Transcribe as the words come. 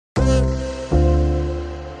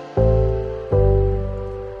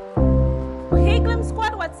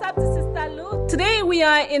what's up? This is Dalou. Today we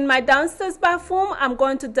are in my downstairs bathroom. I'm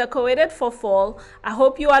going to decorate it for fall. I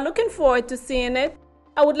hope you are looking forward to seeing it.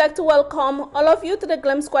 I would like to welcome all of you to the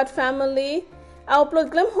Glam Squad family. I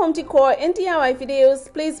upload glam home decor and DIY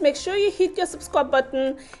videos. Please make sure you hit your subscribe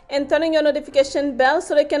button and turn on your notification bell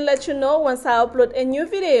so they can let you know once I upload a new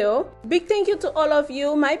video. Big thank you to all of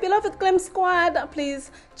you, my beloved Glam Squad.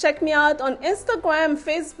 Please check me out on Instagram,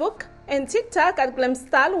 Facebook, and TikTok at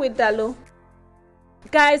GLAMSTYLEWITHDALOU.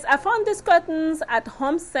 Guys, I found these curtains at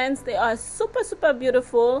Home Sense. They are super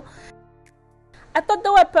beautiful. I thought they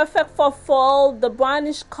were perfect for fall. The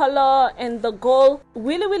brownish color and the gold,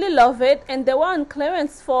 really love it, and they were on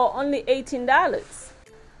clearance for only $18.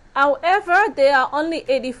 However, they are only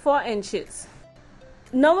 84 inches.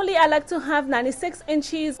 Normally I like to have 96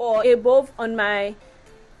 inches or above on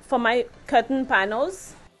for my curtain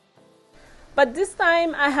panels, but this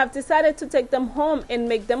time I have decided to take them home and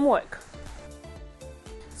make them work.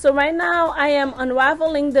 So right now I am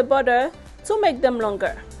unraveling the border to make them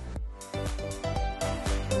longer.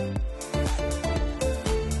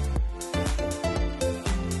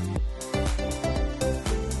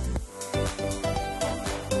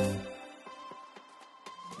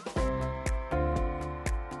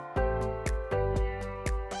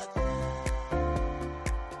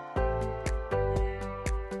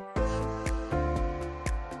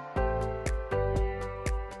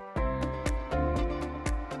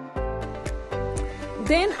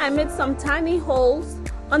 Then I made some tiny holes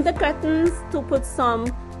on the curtains to put some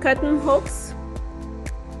curtain hooks.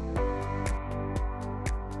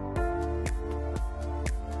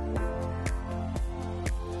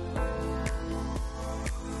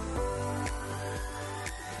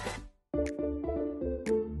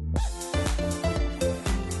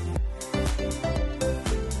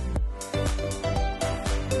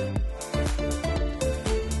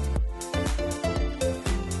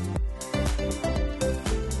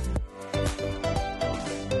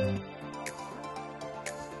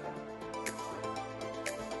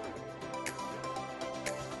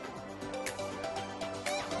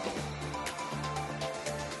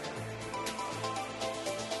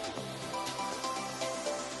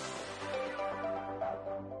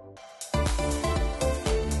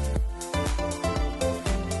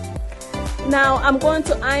 Now I'm going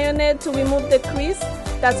to iron it to remove the crease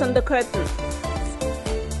that's on the curtain.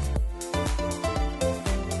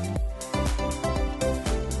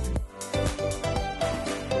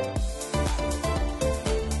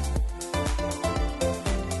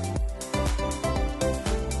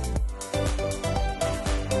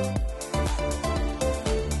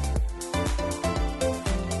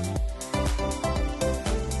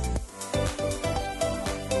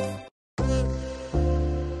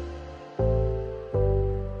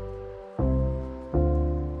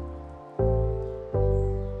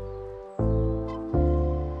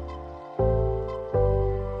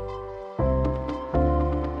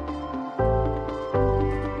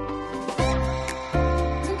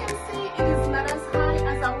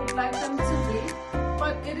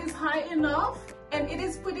 Enough, and it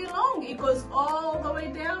is pretty long. It goes all the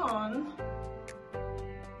way down,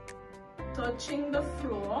 touching the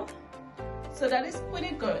floor, so that is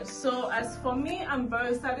pretty good. So as for me, I'm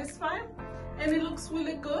very satisfied, and it looks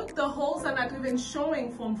really good. The holes are not even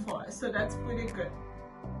showing from far, so that's pretty good.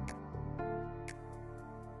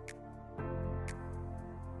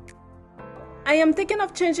 I am thinking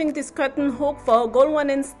of changing this curtain hook for a gold one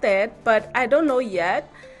instead, but I don't know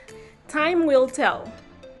yet. Time will tell.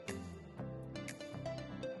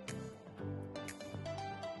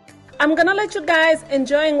 I'm gonna let you guys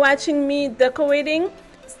enjoy watching me decorating.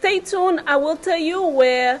 Stay tuned, I will tell you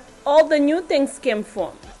where all the new things came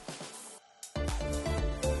from.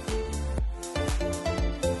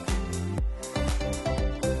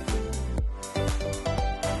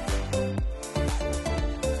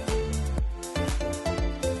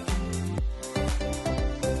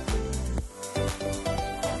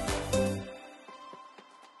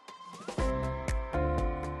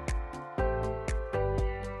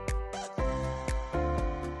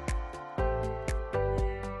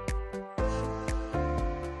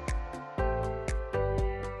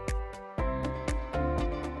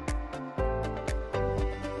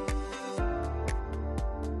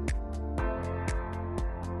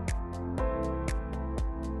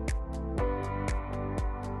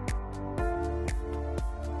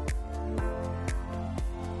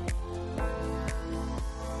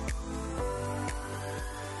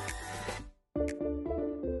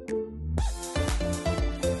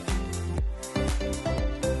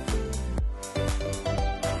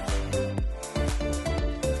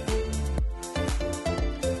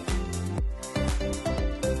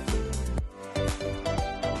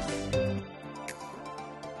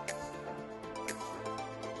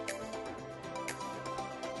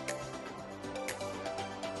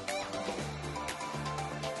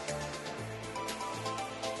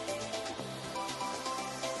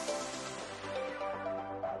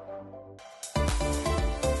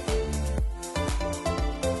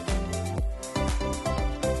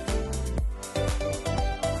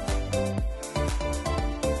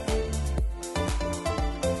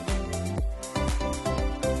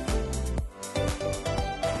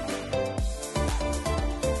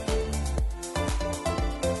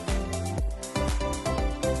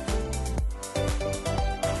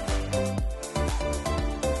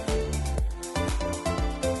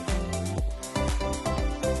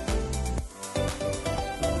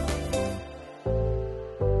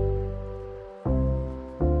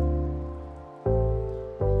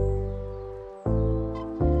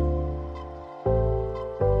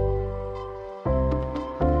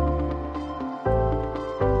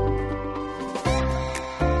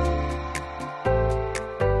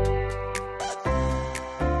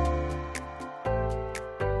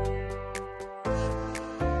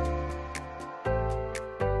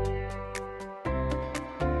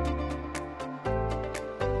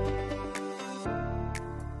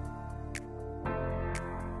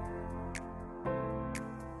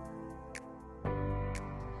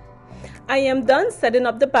 I am done setting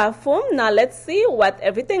up the bathroom. Now let's see what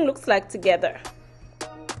everything looks like together.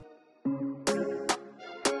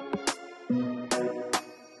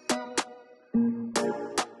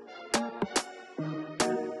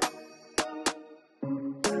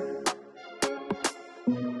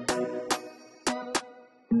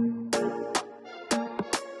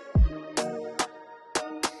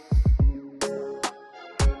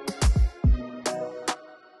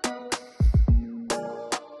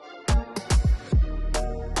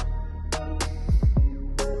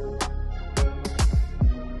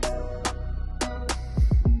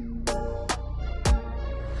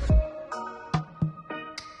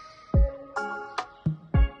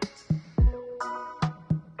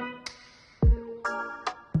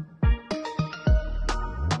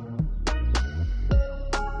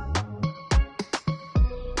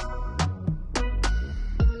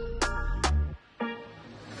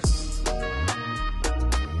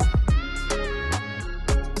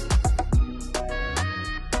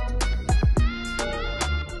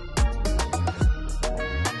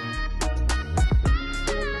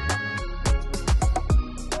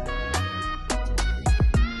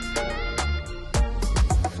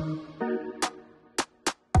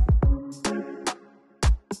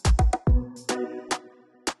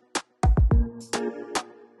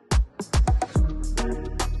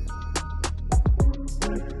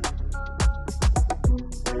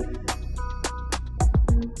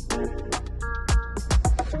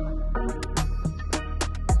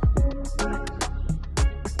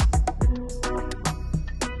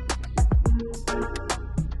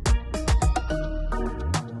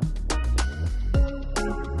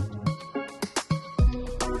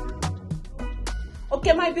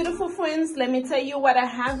 Okay, my beautiful friends, let me tell you what I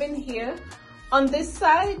have in here. On this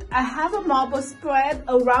side, I have a marble spread,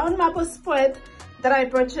 a round marble spread that I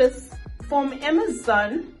purchased from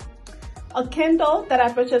Amazon. A candle that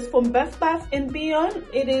I purchased from Bed Bath & Beyond.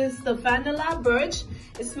 It is the Vanilla Birch.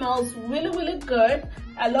 It smells really, really good.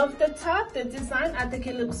 I love the top, the design. I think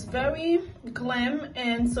it looks very glam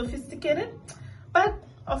and sophisticated. But,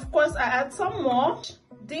 of course, I add some more.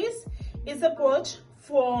 This is a brooch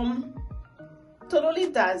from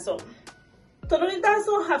Totally Dazzle. Totally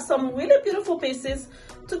Dazzle have some really beautiful pieces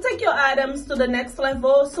to take your items to the next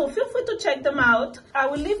level, so feel free to check them out. I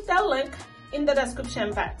will leave that link in the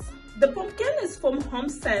description box. The pumpkin is from Home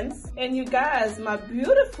Sense, and you guys, my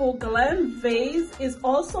beautiful glam vase is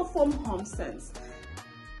also from Home Sense.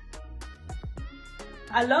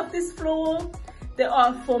 I love this floral. They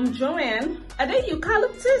are from Joanne. Are they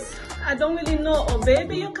eucalyptus? I don't really know, or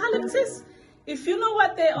baby eucalyptus? If you know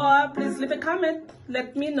what they are, please leave a comment.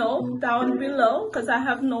 Let me know down below, because I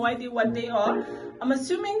have no idea what they are. I'm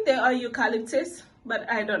assuming they are eucalyptus, but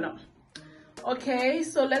I don't know. Okay,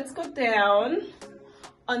 so let's go down.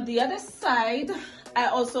 On the other side, I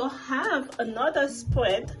also have another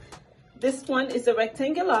spread. This one is a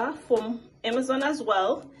rectangular from Amazon as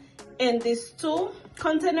well. And these two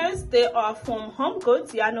containers, they are from Home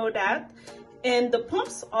Goods, y'all know that. And the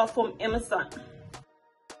pumps are from Amazon.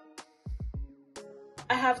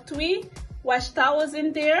 I have 3 wash towels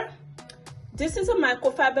in there. This is a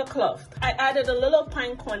microfiber cloth. I added a little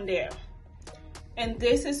pine cone there. And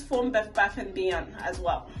this is from Bed Bath & Beyond as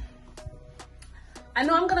well. I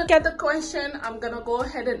know I'm gonna get the question. I'm gonna go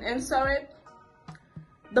ahead and answer it.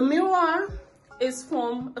 The mirror is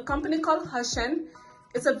from a company called Hushan.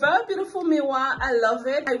 It's a very beautiful mirror. I love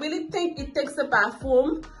it. I really think it takes the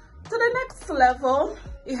bathroom to the next level.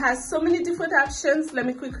 It has so many different options. Let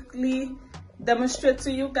me quickly demonstrate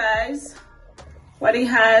to you guys what it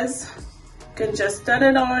has. You can just turn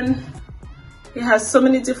it on. It has so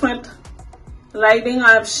many different lighting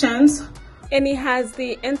options, and it has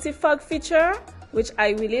the anti-fog feature, which I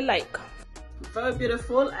really like. Very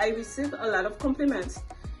beautiful. I received a lot of compliments.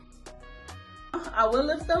 I will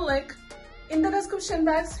leave the link in the description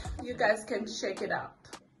box. You guys can check it out.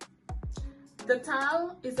 The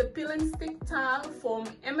towel is a peel and stick towel from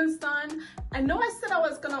Amazon. I know I said I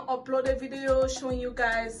was gonna upload a video showing you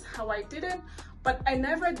guys how I did it, but I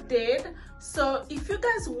never did. So if you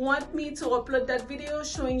guys want me to upload that video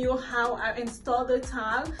showing you how I install the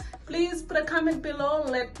towel, please put a comment below,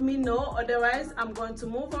 let me know. Otherwise, I'm going to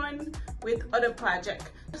move on with other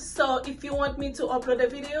project. So if you want me to upload a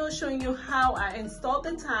video showing you how I install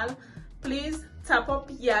the towel, please tap up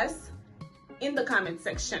yes in the comment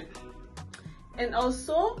section. And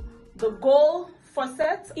also, the gold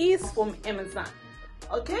faucet is from Amazon.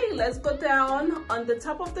 Okay, let's go down on the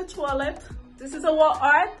top of the toilet. This is a wall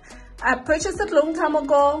art. I purchased it a long time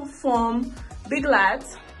ago from Big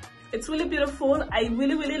Lots. It's really beautiful. I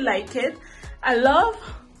really like it. I love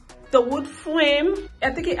the wood frame.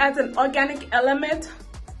 I think it adds an organic element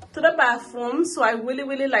to the bathroom, so I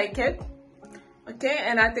really like it. Okay,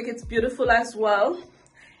 and I think it's beautiful as well.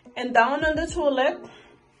 And down on the toilet,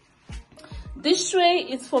 this tray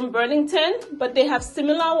is from Burlington, but they have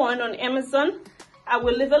similar one on Amazon. I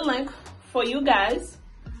will leave a link for you guys.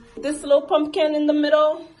 This little pumpkin in the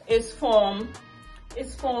middle is from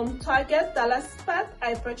Target, Dalou spot.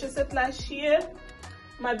 I purchased it last year.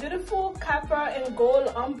 My beautiful copper and gold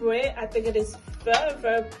ombre, I think it is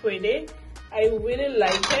very pretty. I really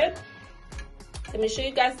like it. Let me show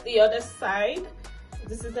you guys the other side.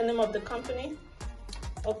 This is the name of the company.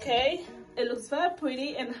 Okay, it looks very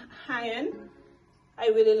pretty and high-end. I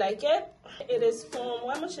really like it. It is from,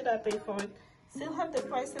 how much did I pay for it? Still have the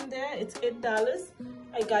price in there. It's $8.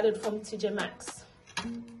 I got it from TJ Maxx.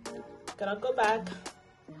 Gonna go back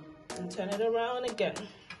and turn it around again.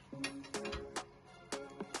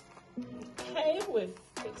 Okay, we're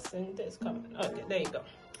fixing this. Okay, there you go.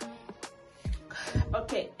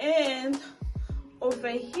 Okay, and over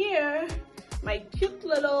here, my cute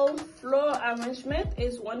little floral arrangement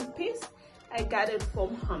is one piece. I got it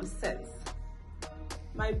from HomeSense.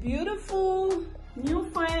 My beautiful new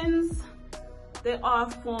friends, they are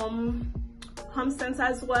from HomeSense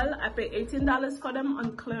as well. I paid $18 for them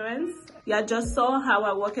on clearance. Yeah, just saw how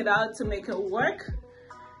I work it out to make it work.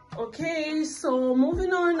 Okay, so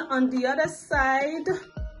moving on the other side,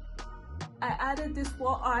 I added this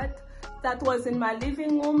wall art that was in my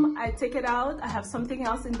living room. I take it out. I have something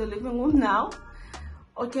else in the living room now.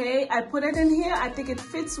 Okay, I put it in here. I think it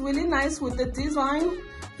fits really nice with the design.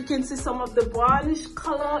 You can see some of the brownish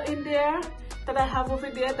color in there that I have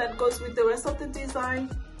over there that goes with the rest of the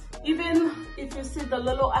design. Even if you see the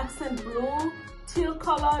little accent blue teal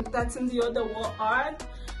color that's in the other wall art.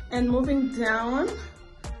 And moving down,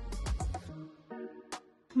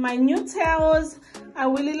 my new towels, I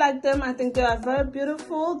really like them. I think they are very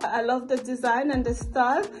beautiful. I love the design and the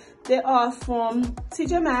style. They are from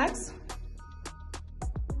TJ Maxx.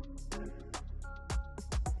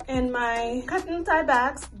 And my cotton tie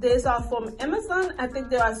bags, these are from Amazon. I think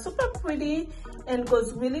they are super pretty and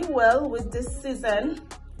goes really well with this season.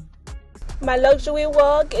 My luxury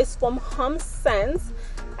rug is from HomeSense.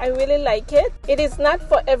 I really like it. It is not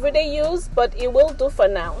for everyday use, but it will do for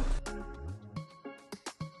now.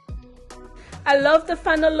 I love the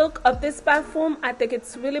final look of this bathroom. I think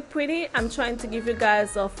it's really pretty. I'm trying to give you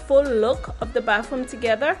guys a full look of the bathroom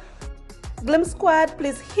together. Glam Squad,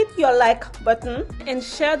 please hit your like button and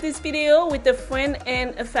share this video with a friend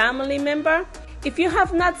and a family member. If you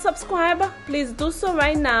have not subscribed, please do so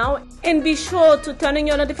right now, and be sure to turn on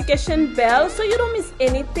your notification bell so you don't miss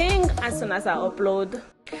anything as soon as I upload.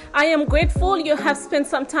 I am grateful you have spent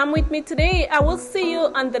some time with me today. I will see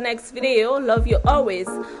you on the next video. Love you always.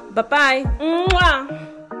 Bye bye.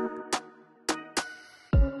 Mwah.